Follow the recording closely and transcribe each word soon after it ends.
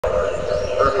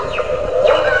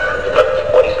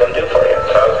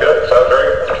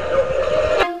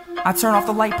I turn off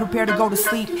the light, prepare to go to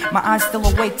sleep. My eyes still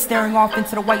awake, staring off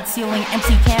into the white ceiling.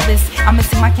 Empty canvas, I'm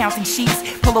missing my counting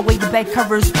sheets. Pull away the bed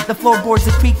covers, the floorboards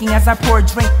are creaking as I pour a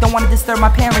drink. Don't want to disturb my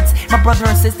parents. My brother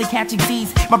and sister catching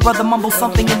Z's. My brother mumbles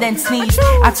something and then sneeze.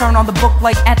 I turn on the book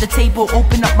light at the table,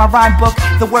 open up my rhyme book.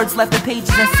 The words left the pages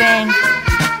and sang.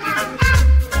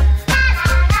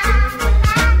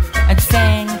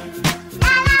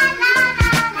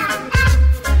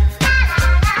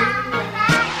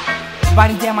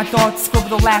 Writing down my thoughts, scribble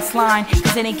the last line,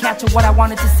 cause it ain't catching what I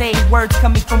wanted to say. Words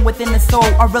coming from within the soul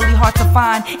are really hard to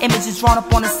find. Images drawn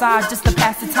up on the side just to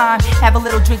pass the time. Have a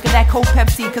little drink of that cold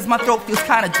Pepsi, cause my throat feels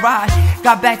kinda dry.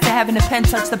 Got back to having a pen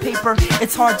touch the paper.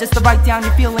 It's hard just to write down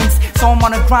your feelings, so I'm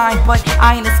on a grind, but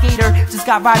I ain't a skater. Just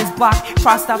got writer's block,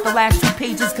 crossed out the last 2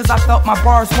 pages, cause I felt my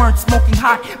bars weren't smoking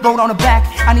hot. Wrote on the back,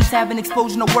 I need to have an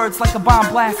explosion of words like a bomb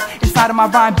blast. Inside of my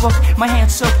rhyme book, my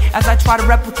hands shook as I try to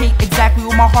replicate exactly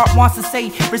what my heart wants to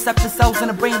say. Receptor cells in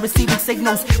the brain receiving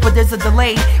signals, but there's a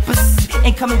delay.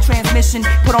 Incoming transmission,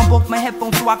 put on both my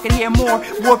headphones so I can hear more.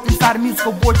 Warped inside a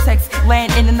musical vortex,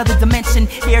 land in another dimension.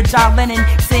 Hear John Lennon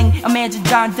sing, Imagine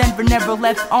John Denver never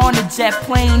left on a jet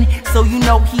plane, so you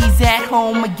know he's at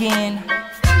home again.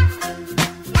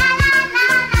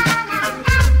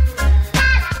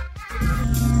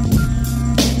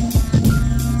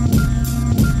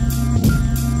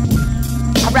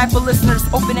 Rap for listeners,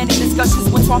 open-ended discussions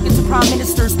when talking to prime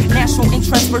ministers. National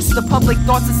interest versus the public,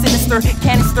 thoughts are sinister.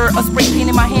 Canister, a spray paint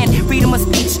in my hand, freedom of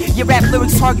speech. Your rap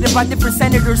lyrics targeted by different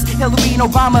senators. Hillary and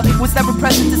Obama was never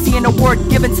present to see an award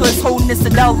given to His Holiness the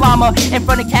Dalai Lama in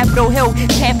front of Capitol Hill.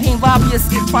 Campaign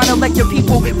lobbyists trying to elect your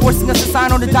people, forcing us to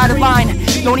sign on the dotted line.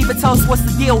 Don't even tell us what's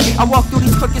the deal. I walk through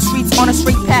these crooked streets on a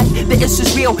straight path. The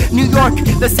issue's real. New York,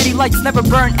 the city lights never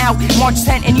burn out. March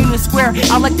 10 in Union Square,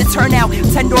 I like the turnout.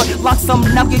 10-door, lock some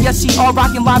yes, she all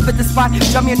rockin' live at the spot.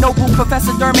 Jamia Noble,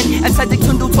 Professor Durman, and Cedric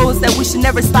Tundu told us that we should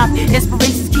never stop.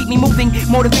 Inspirations keep me moving,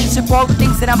 motivation for all the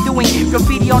things that I'm doing.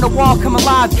 Graffiti on the wall come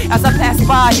alive as I pass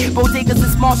by. Bodegas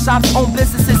and small shops, own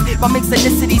businesses by mixed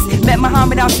ethnicities. Met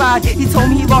Muhammad outside, he told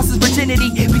me he lost his virginity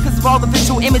because of all the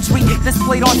visual imagery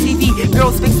displayed on TV.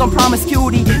 Girls fixed on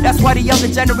promiscuity, that's why the younger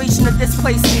generation are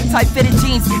displaced. Tight-fitted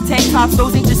jeans, tank tops,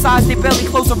 those ain't your size, they barely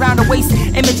close around the waist.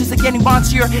 Images are getting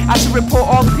raunchier, I should report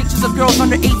all the pictures of girls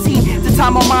under 18. The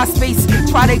time on MySpace,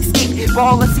 try to escape, but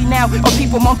all I see now are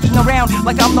people monkeying around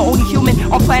like I'm the only human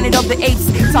on planet of the apes.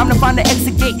 Time to find the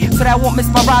exit gate so that I won't miss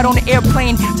my ride on the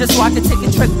airplane, just so I can take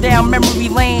a trip down memory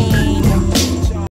lane.